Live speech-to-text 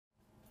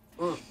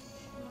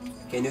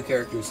Okay, new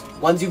characters.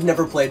 Ones you've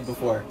never played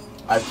before.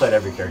 I've played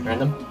every character.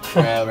 Random?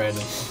 Yeah,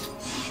 random.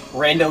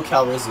 Rando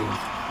Calrissian.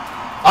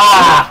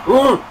 Ah!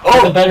 Oh,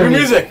 the better new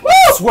music! Woo!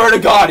 Swear to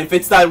God, if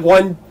it's that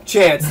one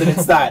chance, then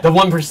it's that. The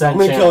 1% I'm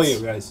gonna chance. kill you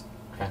guys.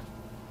 Okay.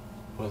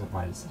 Wasn't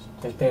my decision.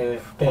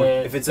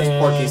 If it says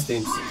Porky's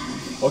themes.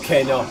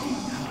 Okay, no.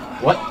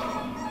 What?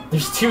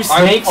 There's 2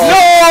 snakes? No!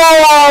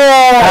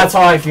 That's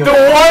how I feel.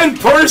 The one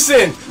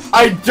person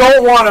I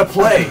don't want to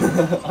play.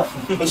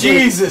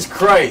 Jesus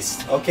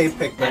Christ. Okay,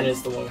 pick That man.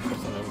 is the one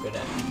person I'm good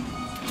at.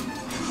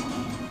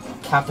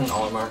 Captain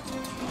Olimar.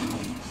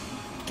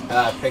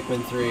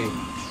 Pikmin 3.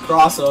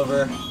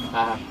 Crossover.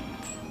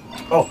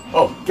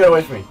 Oh, get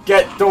away from me.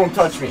 Don't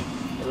touch me.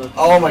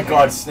 Oh my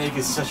god, Snake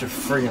is such a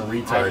friggin'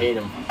 retard. I hate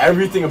him.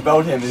 Everything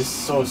about him is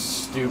so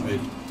stupid.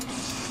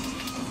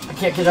 I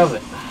can't get out of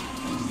it.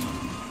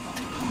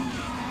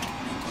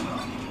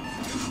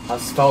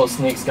 Us fellow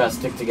snakes gotta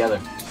stick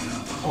together.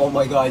 Oh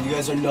my god, you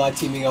guys are not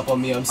teaming up on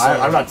me, I'm sorry.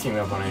 I'm not teaming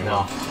up on anyone.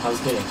 No, I was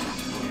kidding.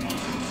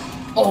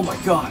 Oh my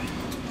god.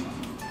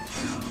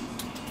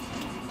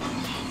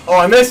 Oh,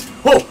 I missed!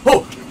 Oh!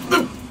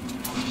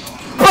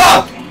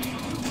 Ah!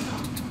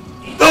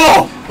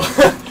 Oh!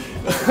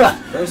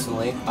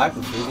 Personally, I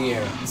prefer the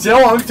air. See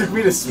how long it took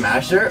me to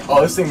smash her?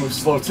 Oh, this thing moves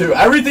slow too.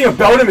 Everything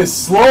about him is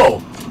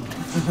slow!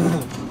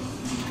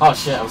 Oh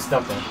shit, I was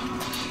stuck there.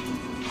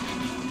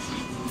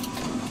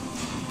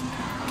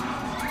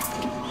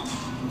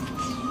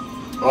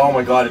 Oh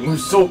my god, it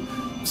moves so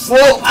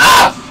slow!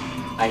 Ah!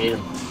 I hate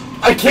him.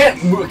 I can't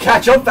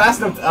catch up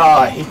fast enough.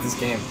 I hate this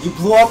game. You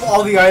blew up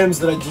all the items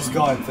that I just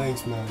got.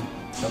 Thanks, man.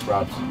 No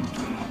props.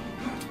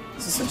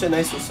 This is such a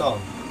nice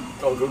song.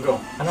 Go.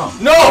 I know.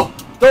 No!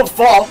 Don't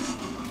fall!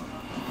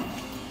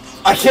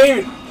 I can't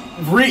even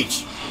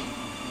reach!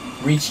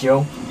 Reach,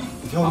 yo.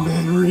 Young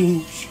man,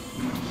 reach.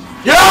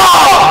 Yeah!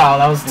 Wow,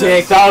 that was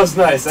Dick, nice. that was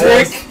nice.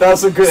 That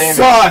was a good aim.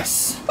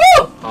 Sus!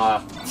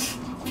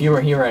 If you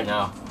were here right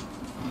now.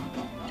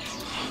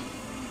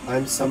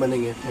 I'm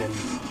summoning it in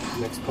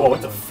next Pokemon. Whoa,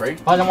 what the freak?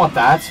 Oh, I don't want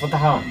that. What the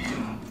hell?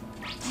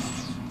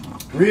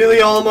 Really,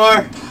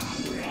 Olimar?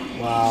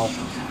 Wow.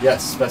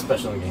 Yes, best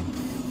special in the game.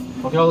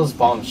 Look at all those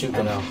bombs. Shoot I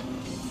them. know.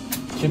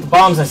 Shoot the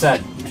bombs, I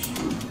said.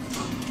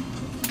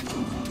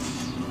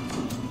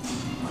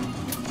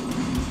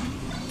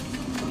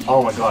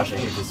 Oh my gosh, I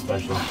hate this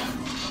special.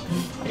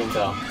 I can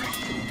tell.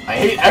 I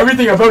hate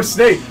everything about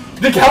Snake.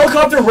 The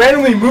helicopter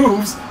randomly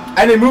moves,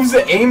 and it moves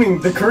the aiming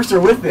the cursor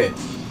with it.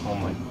 Oh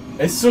my.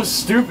 It's so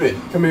stupid.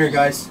 Come here,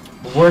 guys.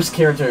 Worst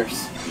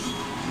characters.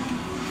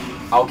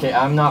 Okay,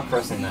 I'm not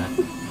pressing that.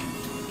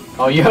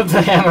 Oh, you have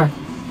the hammer.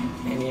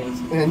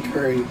 And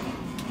Curry.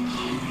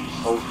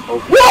 Oh.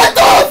 What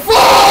the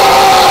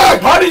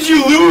fuck? How did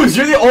you lose?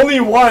 You're the only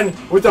one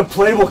with a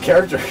playable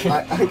character.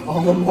 I'm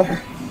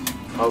Olimar.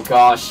 Oh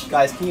gosh.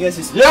 Guys, can you guys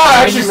just... Yeah,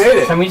 I actually made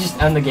it. Can we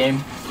just end the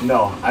game?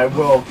 No, I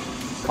will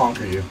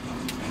conquer you.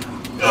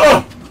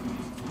 Ugh!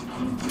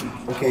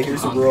 Okay,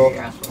 here's a rule.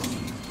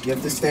 You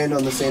have to stand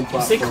on the same Did you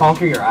platform. say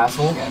conquer your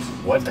asshole?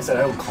 What? I said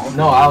I will conquer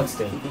No, you. Alex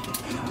did.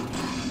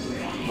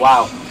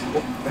 Wow.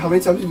 How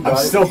many times have you got I'm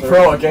it? still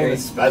pro at getting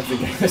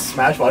this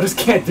Smash Ball. I just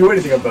can't do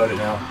anything about it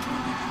now.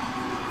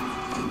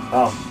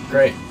 Oh,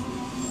 great.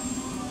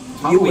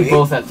 How are we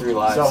both at 3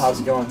 lives? So, how's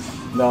it going?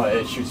 No,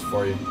 it shoots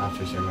for you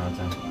after a certain amount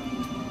of time.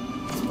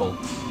 It's bull.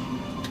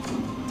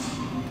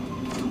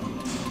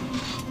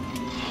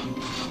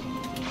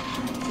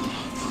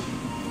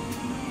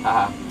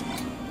 Haha.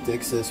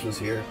 Dixis was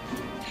here.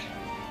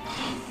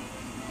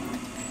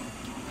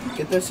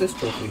 Get the assist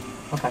trophy.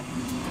 Okay.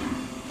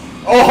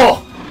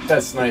 Oh!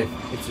 That snipe.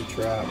 It's a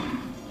trap.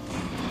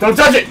 Don't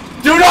touch it!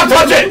 Do not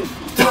touch it!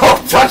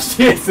 Don't touch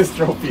the assist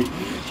trophy.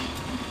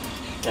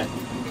 Okay.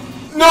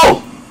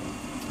 No!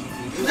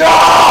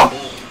 Ah!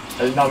 I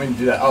did not mean to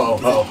do that. Oh.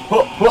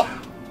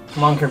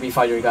 Come on, Kirby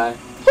Fighter guy.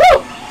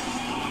 Woo!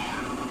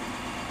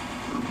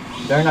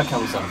 Better not kill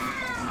himself.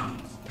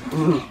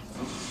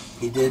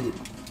 He did.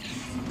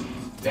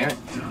 Damn it.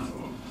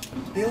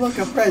 Hey, look,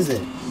 a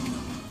present.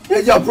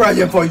 Here's a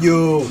present for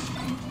you.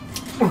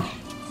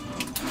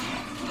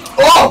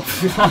 Oh!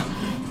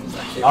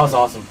 That was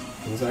awesome.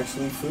 It was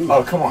actually food.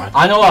 Oh, come on.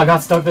 I know, I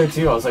got stuck there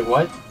too. I was like,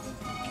 what?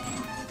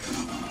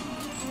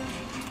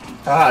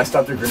 Ah, I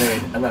stopped your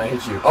grenade, and then I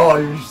hit you. Oh,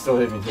 you still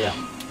hit me too. Yeah.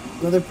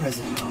 Another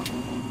present.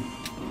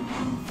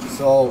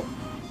 So,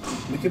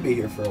 we could be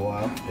here for a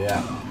while.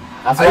 Yeah.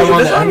 That's why I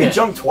wanted This to end enemy it.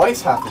 jump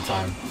twice half the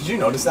time. Did you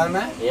notice that,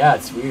 Matt? Yeah,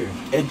 it's weird.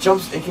 It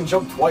can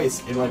jump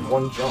twice in like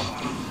one jump.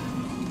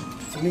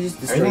 Somebody just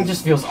destroyed. Everything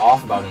just feels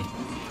off about him.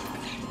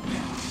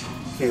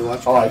 Okay,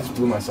 watch. Oh, I just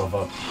blew myself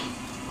up.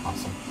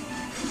 Awesome.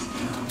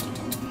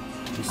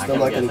 You're still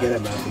not gonna get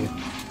it, Matthew.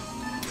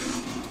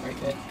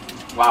 Okay.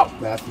 Wow.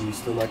 Matthew, you're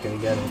still not gonna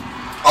get it.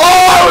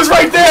 Oh, I was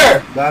right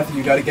there! Matthew,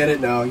 you gotta get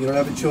it now. You don't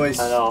have a choice.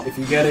 I know. If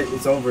you get it,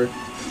 it's over.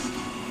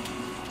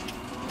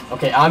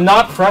 Okay, I'm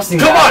not pressing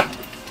Come that. on!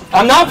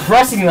 I'm not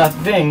pressing that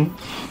thing.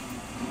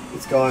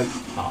 It's gone.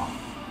 Oh.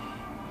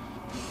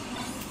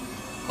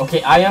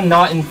 Okay, I am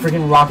not in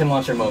freaking rocket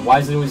launcher mode. Why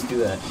does it always do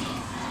that?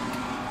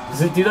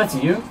 Does it do that to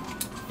you?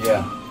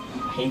 Yeah.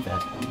 I hate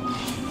that.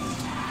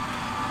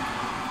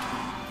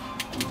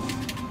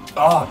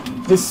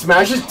 Oh, this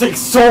smashes take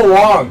so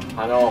long.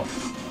 I know.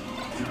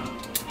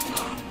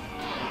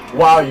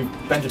 Wow, you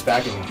bent it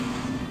back in.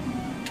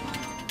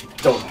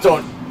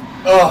 Don't.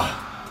 Ugh.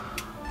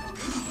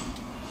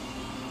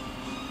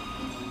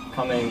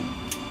 Coming.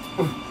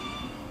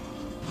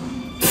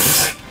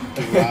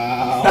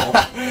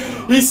 Wow.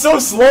 He's so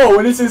slow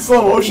when it's in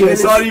slow motion.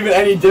 It's not even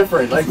any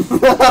different. Like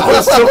I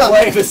was still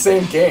playing the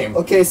same game.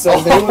 Okay, so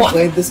has anyone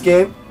played this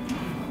game?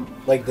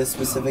 Like this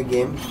specific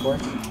game before?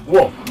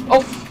 Whoa.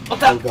 Oh,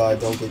 what Oh the? god,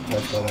 don't get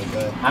touched by that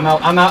guy. I'm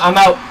out. I'm out. I'm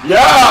out.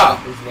 Yeah.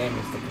 His name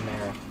is the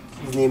Chimera.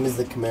 His name is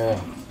the Chimera.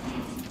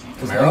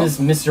 His Camaro? name is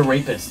Mr.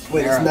 Rapist.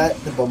 Wait, Chimera. isn't that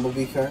the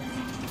Bumblebee car?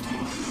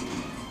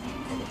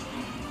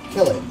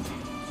 Kill it.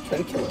 Try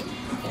to kill it.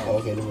 Yeah. Oh,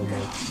 okay, never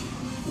mind.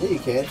 Yeah, you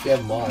can if you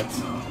have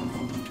mods.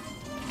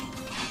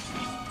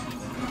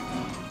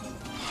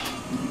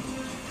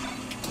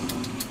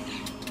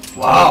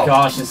 Wow. Oh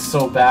gosh, it's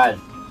so bad.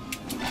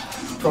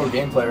 Pro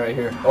gameplay right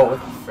here. Oh, what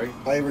the frick?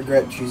 I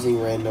regret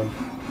choosing random.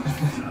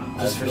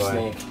 Just for do I.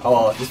 Snake. Oh,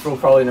 well, this will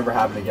probably never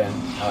happen again.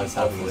 Oh, it's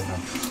happening this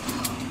time.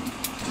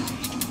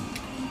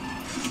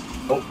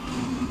 Oh.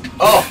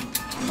 Oh!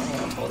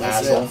 Oh,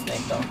 That's that's it.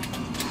 Snake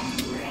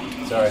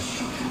though. Sorry.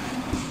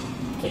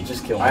 Okay,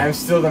 just kill me. I am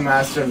still the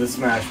master of the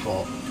Smash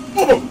Ball.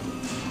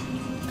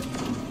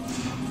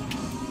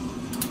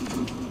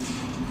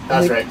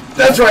 That's right.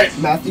 That's right!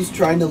 Matthew's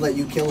trying to let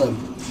you kill him.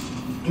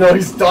 No,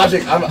 he's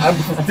dodging. I'm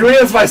doing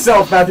this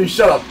myself, Matthew.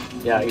 Shut up.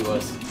 Yeah, he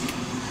was.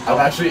 I'm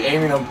actually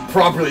aiming them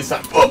properly.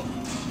 So oh!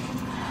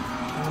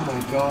 Oh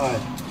my god.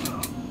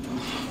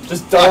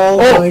 Just dodge.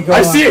 Oh my God.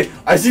 I see it.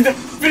 I see the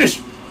finish.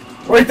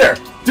 Right there.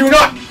 Do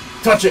not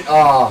touch it.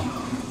 Ah.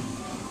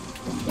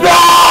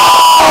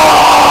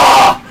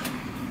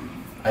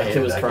 I That hated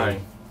kid was that crying.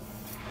 game.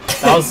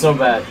 That was so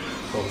bad.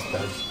 So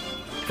bad.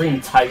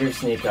 Freaking Tiger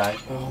Snake guy.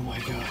 Oh my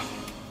god.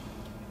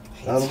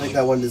 I don't think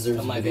that one deserves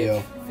That's a my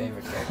video.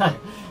 favorite character.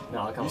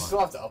 No, come You on. still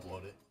have to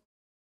upload it.